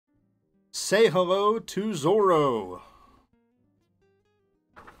Say hello to Zorro.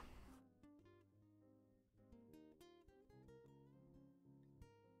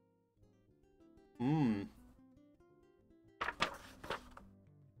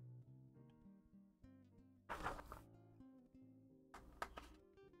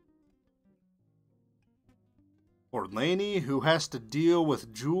 Or Laney, who has to deal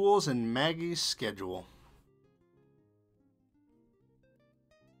with Jules and Maggie's schedule.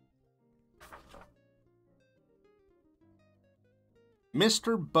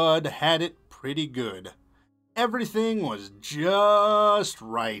 Mr. Bud had it pretty good. Everything was just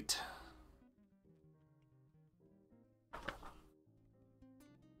right.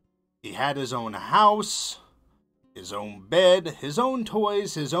 He had his own house, his own bed, his own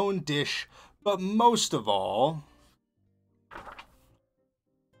toys, his own dish, but most of all,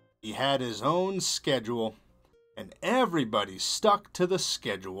 he had his own schedule, and everybody stuck to the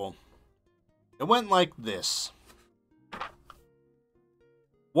schedule. It went like this.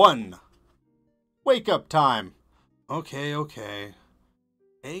 1. Wake up time. Okay.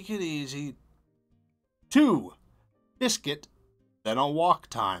 Take it easy. 2. Biscuit, then a walk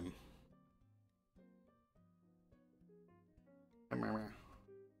time.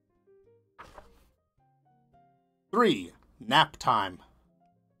 3. Nap time.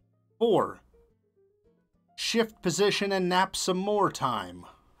 4. Shift position and nap some more time.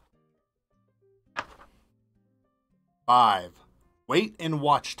 5. Wait and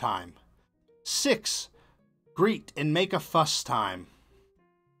watch time. 6. Greet and make a fuss time.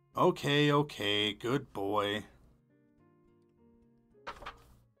 Okay, good boy.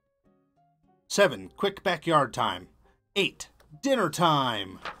 7. Quick backyard time. 8. Dinner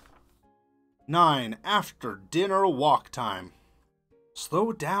time. 9. After dinner walk time.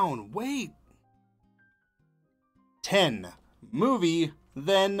 Slow down, wait. 10. Movie,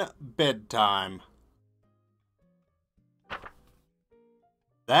 then bedtime.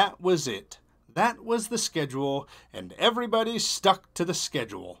 That was it. That was the schedule, and everybody stuck to the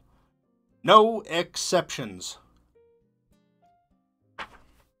schedule. No exceptions.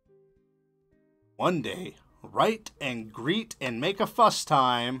 One day, write and greet and make a fuss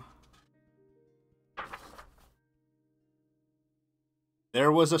time.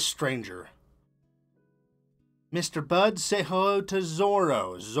 There was a stranger. Mr. Bud, say hello to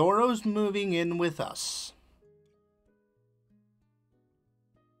Zorro. Zorro's moving in with us.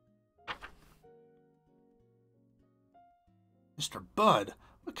 Mr. Bud?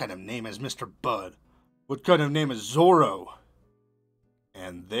 What kind of name is Mr. Bud? What kind of name is Zorro?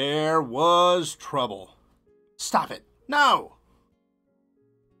 And there was trouble. Stop it! No!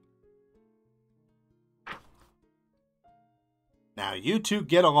 Now you two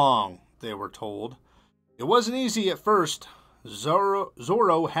get along, they were told. It wasn't easy at first.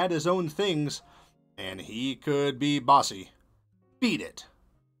 Zorro had his own things, and he could be bossy. Beat it.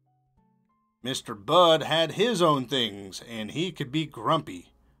 Mr. Bud had his own things, and he could be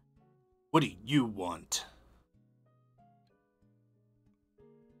grumpy. What do you want?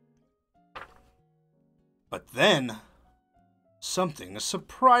 But then, something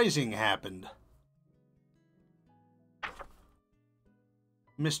surprising happened.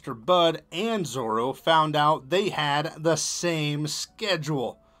 Mr. Bud and Zorro found out they had the same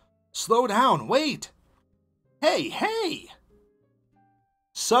schedule. Slow down, wait! Hey!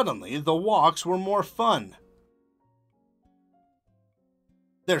 Suddenly, the walks were more fun.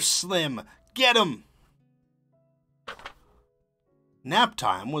 They're slim. Get 'em! Nap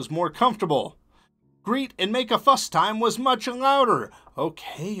time was more comfortable. Greet and make a fuss time was much louder.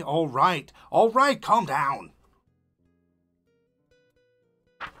 Okay, all right, calm down.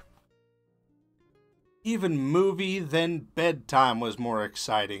 Even movie then bedtime was more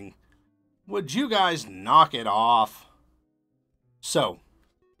exciting. Would you guys knock it off? So,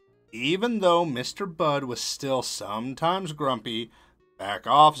 even though Mr. Bud was still sometimes grumpy, back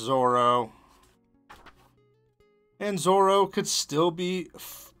off, Zorro. And Zorro could still be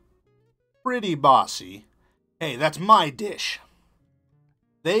pretty bossy. Hey, that's my dish.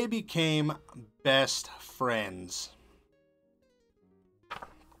 They became best friends.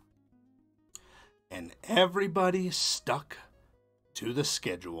 And everybody stuck to the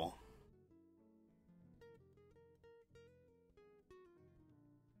schedule.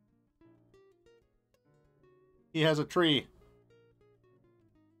 He has a tree.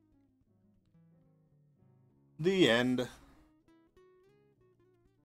 The end.